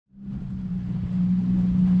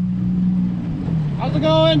How's it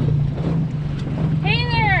going? Hey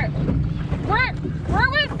there!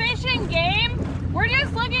 We're with Fish and Game. We're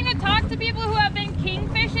just looking to talk to people who have been king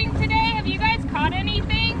fishing today. Have you guys caught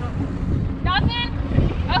anything? Nothing?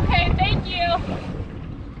 Okay, thank you.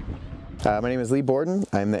 My name is Borden.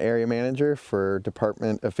 I'm the area manager for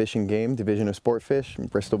Department of Fish and Game, Division of Sport Fish in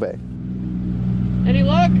Bristol Bay. Any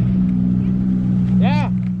luck?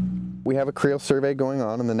 Yeah. We have a creel survey going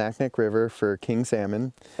on the Naknek River for king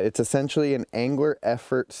salmon. It's essentially an angler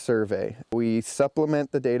effort survey. We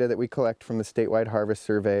supplement the data that we collect from the statewide harvest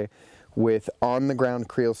survey with on-the-ground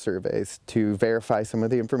creel surveys to verify some of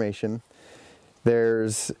the information.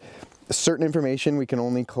 There's certain information we can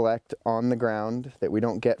only collect on the ground that we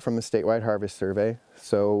don't get from the statewide harvest survey.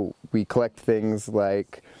 So we collect things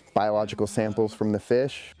like biological samples from the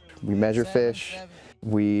fish, we measure fish,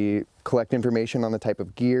 we collect information on the type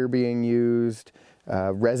of gear being used,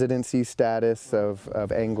 residency status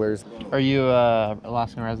of anglers. Are you a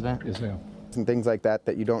Alaskan resident? Yes, ma'am. And things like that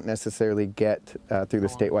that you don't necessarily get through the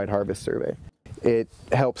statewide harvest survey. It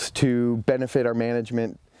helps to benefit our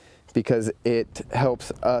management because it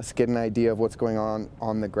helps us get an idea of what's going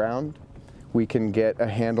on the ground. We can get a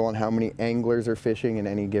handle on how many anglers are fishing in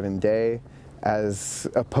any given day, as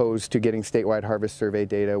opposed to getting statewide harvest survey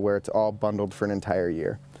data where it's all bundled for an entire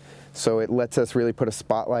year. So it lets us really put a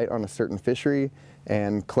spotlight on a certain fishery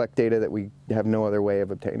and collect data that we have no other way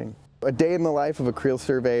of obtaining. A day in the life of a creel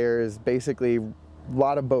surveyor is basically a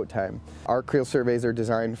lot of boat time. Our creel surveys are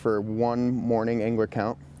designed for one morning angler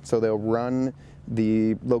count, so they'll run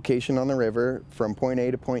the location on the river from point A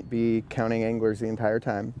to point B, counting anglers the entire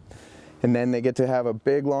time. And then they get to have a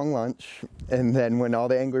big long lunch, and then when all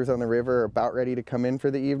the anglers on the river are about ready to come in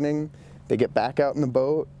for the evening, they get back out in the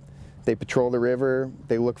boat, they patrol the river,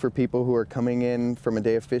 they look for people who are coming in from a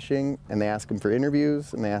day of fishing, and they ask them for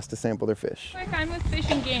interviews, and they ask to sample their fish. I'm with Fish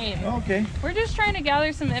and Game. Okay. We're just trying to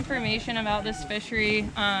gather some information about this fishery,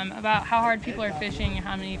 about how hard people are fishing and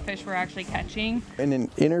how many fish we're actually catching. In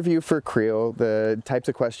an interview for creel, the types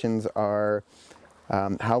of questions are,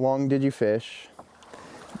 how long did you fish?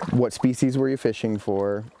 What species were you fishing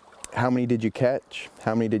for? How many did you catch?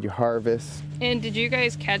 How many did you harvest? And did you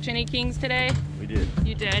guys catch any kings today? We did.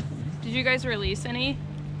 You did? Did you guys release any?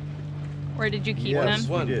 Or did you keep Yes,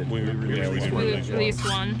 them? we did. We Released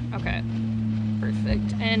one? Okay.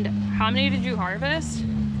 Perfect. And how many did you harvest?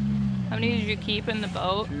 How many did you keep in the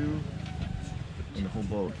boat? 2 in the whole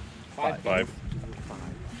boat. Five.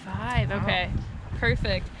 Five, okay.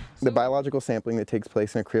 Perfect. The biological sampling that takes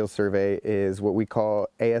place in a creel survey is what we call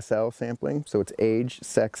ASL sampling. So it's age,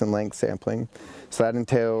 sex, and length sampling. So that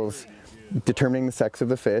entails determining the sex of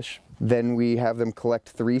the fish. Then we have them collect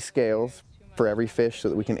 3 scales for every fish so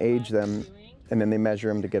that we can age them, and then they measure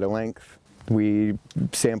them to get a length. We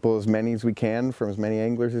sample as many as we can from as many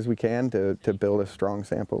anglers as we can to build a strong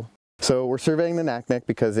sample. So we're surveying the Naknek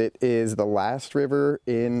because it is the last river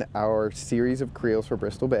in our series of creels for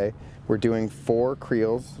Bristol Bay. We're doing 4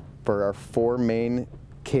 creels for our 4 main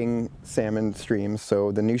king salmon streams.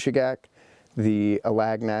 So the Nushagak, the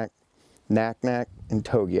Alagnak, Naknek, and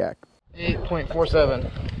Togiak.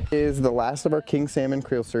 8.47. Is the last of our king salmon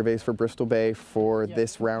creel surveys for Bristol Bay for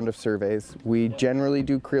this round of surveys. We generally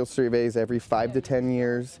do creel surveys every 5 to 10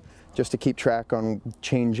 years just to keep track on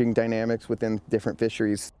changing dynamics within different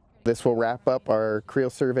fisheries. This will wrap up our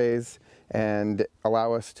creel surveys and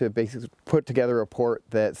allow us to basically put together a report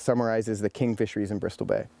that summarizes the king fisheries in Bristol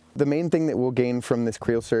Bay. The main thing that we'll gain from this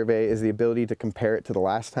creel survey is the ability to compare it to the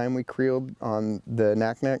last time we creeled on the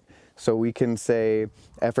Naknek. So we can say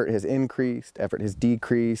effort has increased, effort has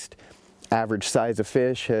decreased, average size of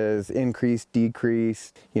fish has increased,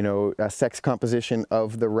 decreased, sex composition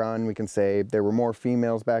of the run. We can say there were more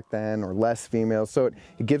females back then or less females. So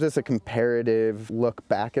it gives us a comparative look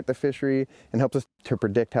back at the fishery and helps us to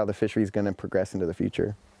predict how the fishery is going to progress into the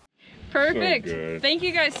future. Perfect. Thank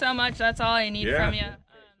you guys so much. That's all I need from you.